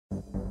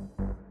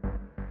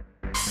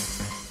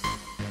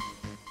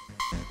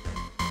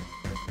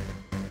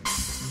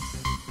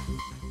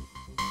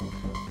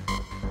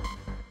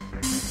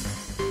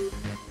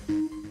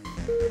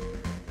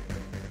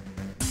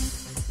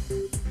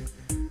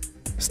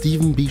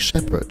Stephen B.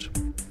 Shepard.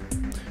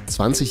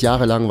 20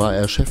 Jahre lang war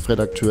er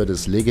Chefredakteur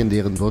des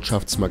legendären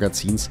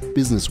Wirtschaftsmagazins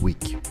Business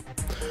Week.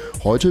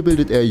 Heute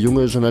bildet er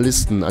junge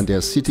Journalisten an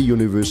der City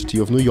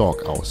University of New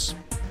York aus.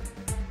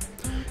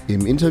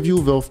 Im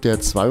Interview wirft der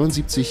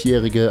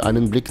 72-Jährige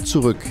einen Blick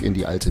zurück in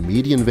die alte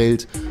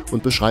Medienwelt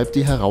und beschreibt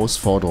die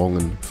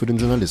Herausforderungen für den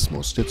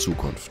Journalismus der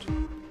Zukunft.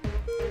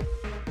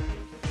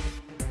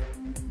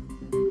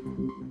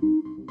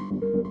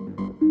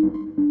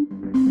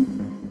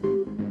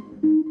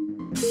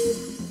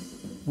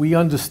 We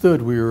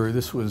understood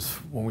this was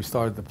when we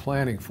started the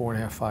planning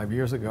 4.5, 5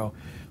 years ago,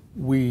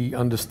 we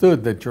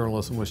understood that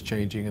journalism was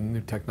changing and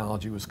new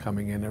technology was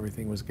coming in,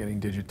 everything was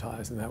getting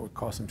digitized, and that would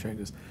cause some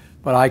changes.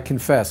 But I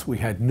confess we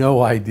had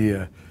no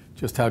idea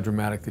just how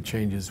dramatic the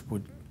changes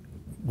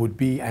would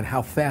be and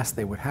how fast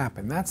they would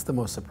happen. That's the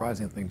most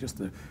surprising thing, just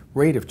the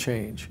rate of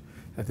change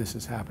that this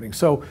is happening.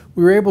 So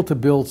we were able to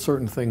build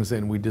certain things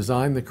in. We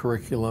designed the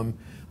curriculum,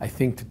 I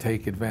think, to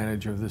take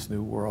advantage of this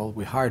new world.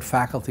 We hired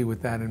faculty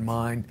with that in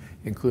mind,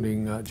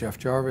 including Jeff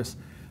Jarvis.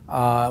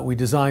 We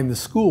designed the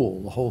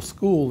school. The whole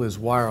school is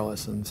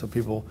wireless, and so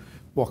people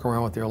walk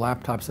around with their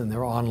laptops and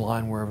they're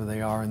online wherever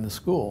they are in the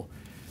school.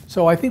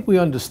 So I think we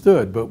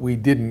understood, but we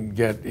didn't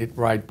get it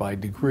right by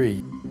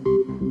degree.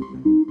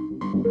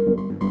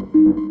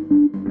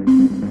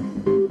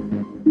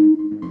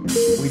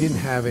 We didn't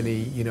have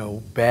any,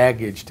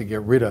 baggage to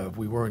get rid of.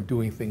 We weren't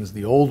doing things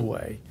the old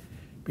way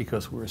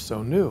because we were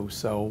so new.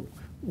 So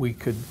we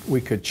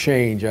could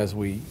change as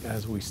we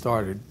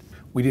started.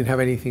 We didn't have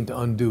anything to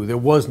undo. There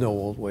was no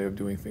old way of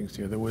doing things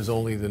here. There was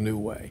only the new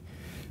way.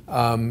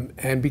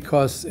 And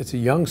because it's a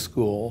young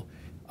school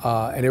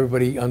and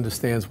everybody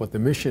understands what the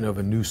mission of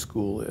a new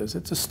school is,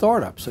 it's a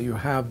startup. So you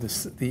have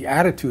the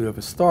attitude of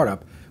a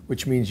startup,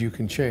 which means you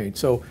can change.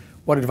 So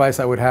what advice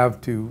I would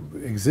have to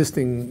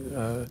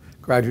existing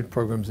graduate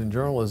programs in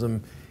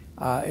journalism,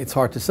 it's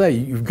hard to say.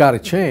 You've got to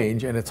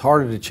change, and it's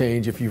harder to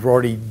change if you've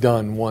already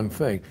done one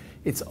thing.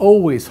 It's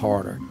always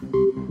harder.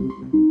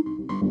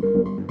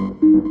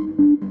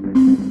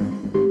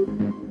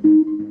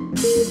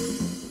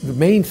 The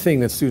main thing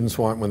that students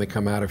want when they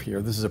come out of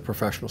here, this is a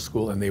professional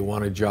school and they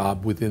want a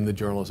job within the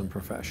journalism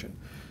profession.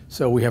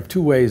 So we have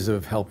two ways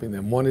of helping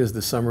them. One is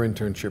the summer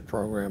internship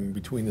program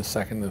between the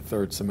second and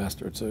third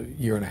semester. It's a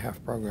 1.5-year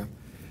program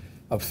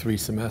of 3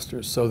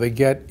 semesters. So they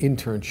get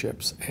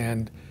internships,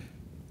 and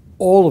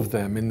all of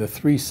them in the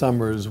 3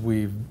 summers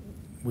we've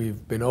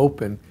been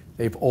open,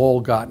 they've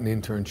all gotten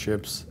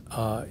internships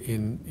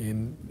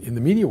in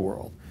the media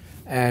world.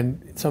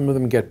 And some of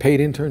them get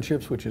paid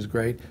internships, which is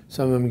great.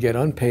 Some of them get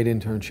unpaid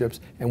internships.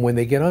 And when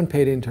they get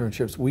unpaid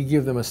internships, we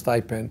give them a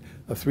stipend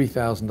of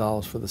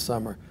 $3,000 for the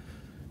summer.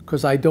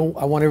 Because I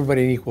want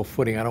everybody in equal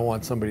footing. I don't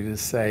want somebody to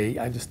say,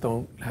 I just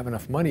don't have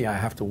enough money. I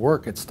have to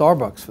work at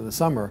Starbucks for the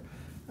summer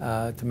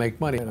to make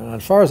money. And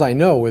as far as I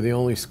know, we're the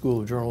only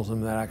school of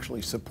journalism that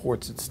actually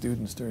supports its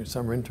students during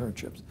summer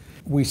internships.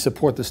 We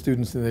support the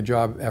students in their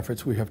job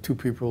efforts. We have 2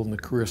 people in the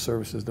career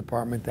services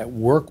department that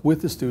work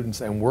with the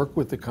students and work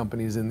with the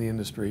companies in the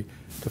industry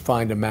to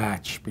find a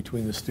match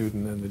between the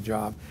student and the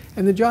job.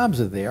 And the jobs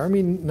are there. I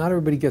mean, not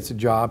everybody gets a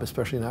job,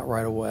 especially not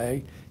right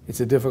away. It's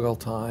a difficult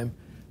time.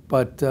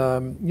 But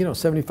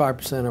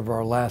 75% of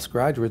our last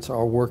graduates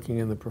are working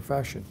in the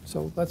profession.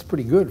 So that's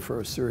pretty good for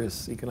a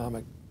serious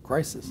economic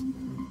crisis.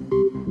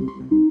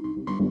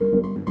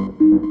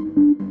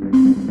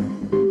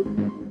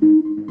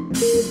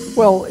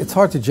 Well, it's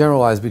hard to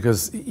generalize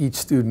because each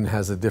student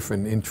has a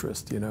different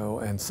interest,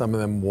 and some of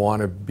them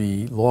want to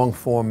be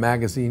long-form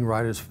magazine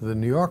writers for the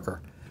New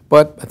Yorker.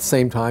 But at the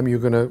same time, you're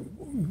going to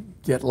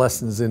get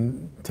lessons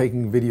in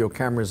taking video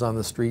cameras on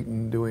the street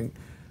and doing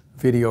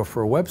video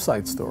for a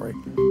website story.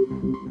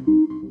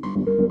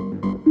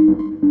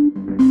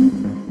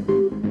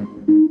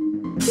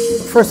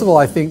 First of all,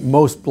 I think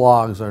most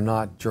blogs are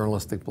not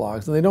journalistic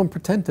blogs, and they don't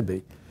pretend to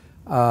be.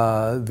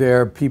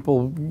 They're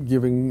people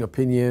giving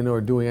opinion or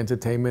doing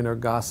entertainment or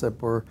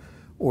gossip, or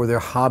they're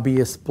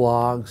hobbyist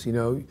blogs.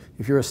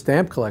 If you're a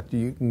stamp collector,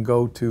 you can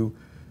go to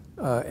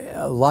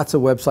lots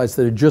of websites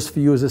that are just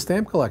for you as a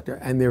stamp collector,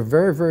 and they're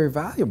very, very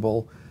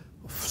valuable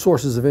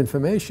sources of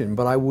information,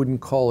 but I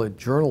wouldn't call it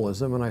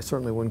journalism, and I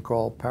certainly wouldn't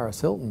call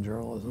Paris Hilton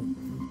journalism.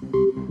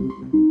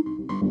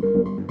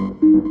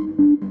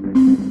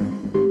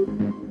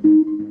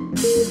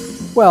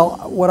 Well,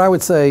 what I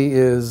would say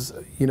is,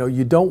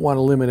 you don't want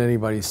to limit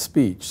anybody's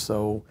speech.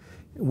 So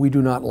we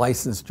do not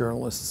license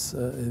journalists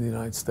in the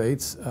United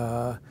States.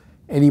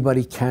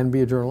 Anybody can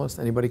be a journalist.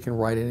 Anybody can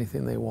write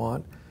anything they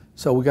want.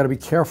 So we've got to be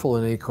careful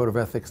in any code of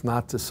ethics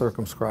not to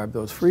circumscribe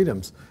those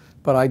freedoms.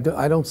 But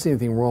I don't see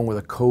anything wrong with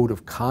a code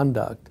of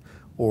conduct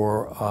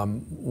or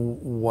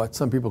what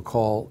some people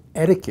call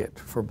etiquette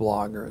for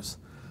bloggers.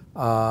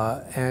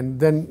 And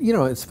then,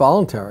 it's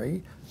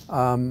voluntary,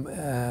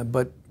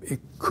 but it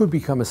could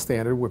become a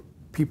standard where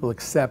people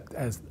accept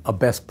as a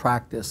best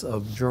practice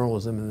of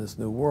journalism in this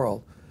new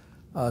world.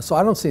 So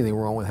I don't see anything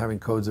wrong with having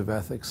codes of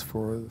ethics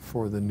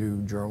for the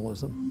new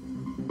journalism.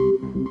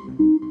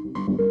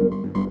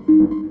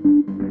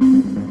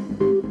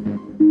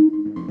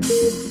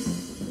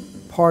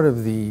 part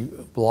of the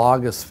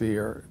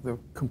blogosphere, the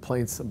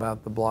complaints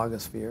about the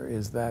blogosphere,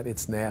 is that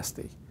it's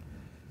nasty.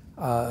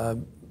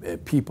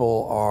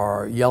 People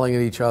are yelling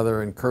at each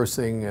other and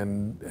cursing,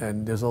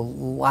 and there's a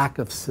lack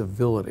of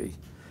civility.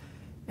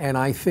 And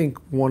I think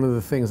one of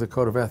the things the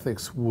Code of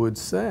Ethics would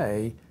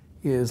say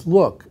is,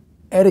 look,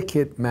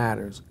 etiquette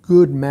matters.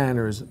 Good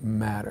manners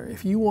matter.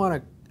 If you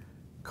want to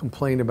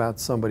complain about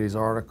somebody's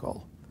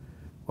article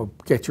or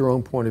get your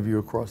own point of view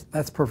across,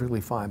 that's perfectly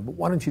fine. But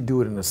why don't you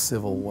do it in a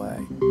civil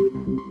way?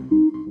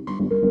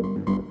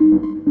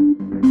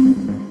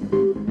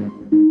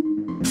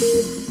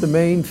 The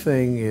main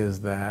thing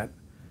is that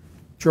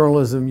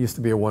journalism used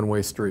to be a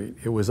one-way street.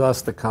 It was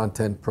us, the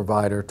content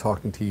provider,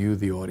 talking to you,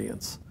 the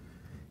audience.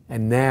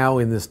 And now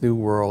in this new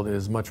world, it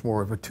is much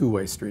more of a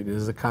two-way street. It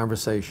is a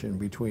conversation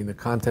between the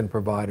content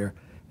provider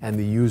and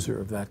the user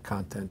of that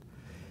content.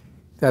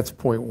 That's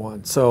point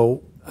one.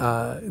 So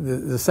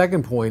the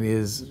second point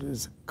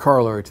is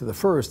corollary to the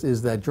first,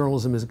 is that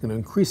journalism is going to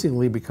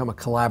increasingly become a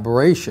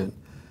collaboration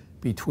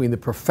between the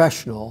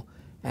professional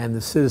and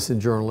the citizen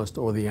journalist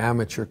or the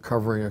amateur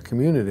covering a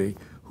community.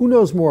 Who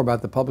knows more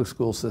about the public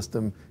school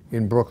system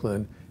in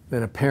Brooklyn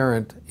than a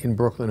parent in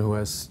Brooklyn who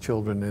has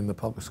children in the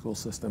public school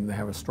system? They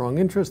have a strong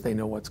interest, they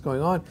know what's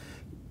going on.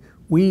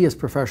 We as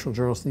professional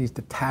journalists need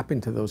to tap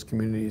into those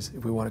communities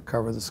if we want to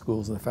cover the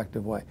schools in an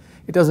effective way.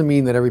 It doesn't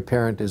mean that every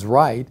parent is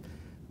right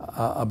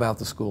about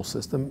the school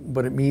system,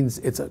 but it means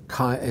it's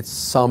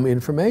some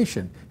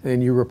information. And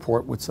then you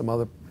report with some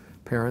other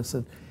parents.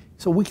 And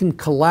so we can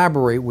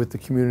collaborate with the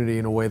community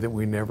in a way that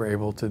we were never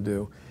able to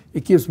do.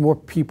 It gives more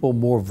people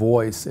more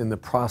voice in the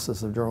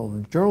process of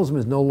journalism. Journalism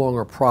is no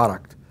longer a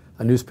product,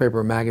 a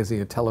newspaper, a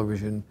magazine, a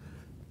television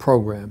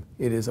program.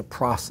 It is a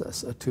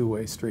process, a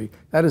two-way street.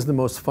 That is the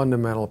most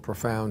fundamental,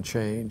 profound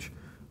change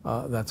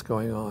that's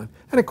going on.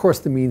 And of course,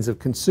 the means of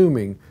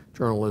consuming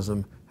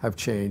journalism have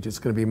changed. It's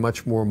going to be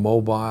much more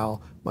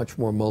mobile, much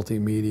more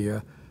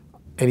multimedia,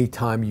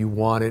 anytime you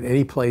want it,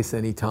 any place,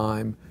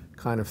 anytime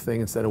kind of thing,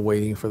 instead of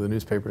waiting for the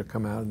newspaper to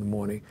come out in the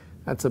morning.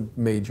 That's a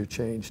major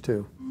change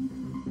too.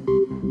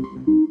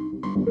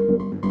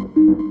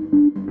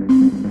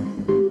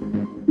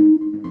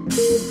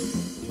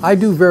 I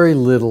do very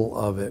little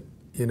of it.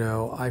 You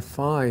know, I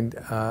find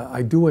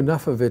I do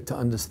enough of it to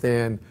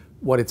understand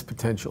what its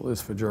potential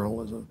is for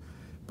journalism.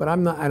 But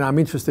I'm not, and I'm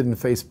interested in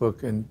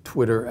Facebook and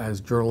Twitter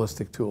as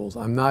journalistic tools.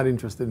 I'm not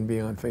interested in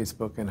being on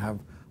Facebook and have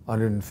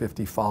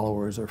 150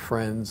 followers or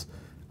friends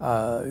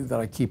that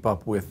I keep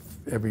up with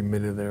every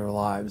minute of their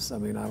lives. I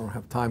mean, I don't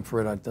have time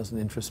for it. It doesn't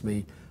interest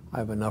me. I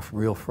have enough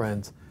real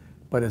friends.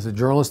 But as a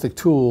journalistic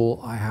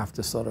tool, I have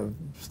to sort of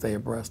stay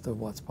abreast of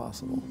what's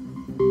possible.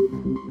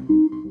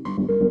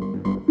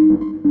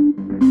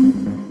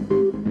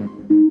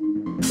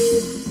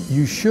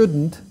 You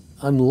shouldn't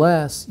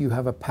unless you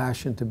have a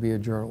passion to be a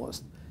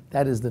journalist.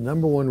 That is the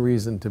number one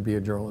reason to be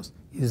a journalist,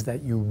 is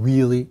that you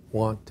really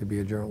want to be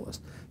a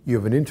journalist. You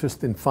have an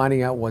interest in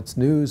finding out what's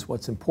news,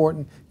 what's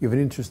important. You have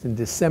an interest in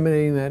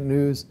disseminating that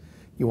news.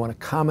 You want to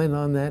comment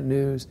on that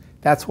news.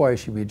 That's why you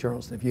should be a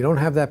journalist. If you don't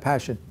have that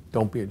passion,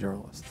 don't be a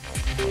journalist.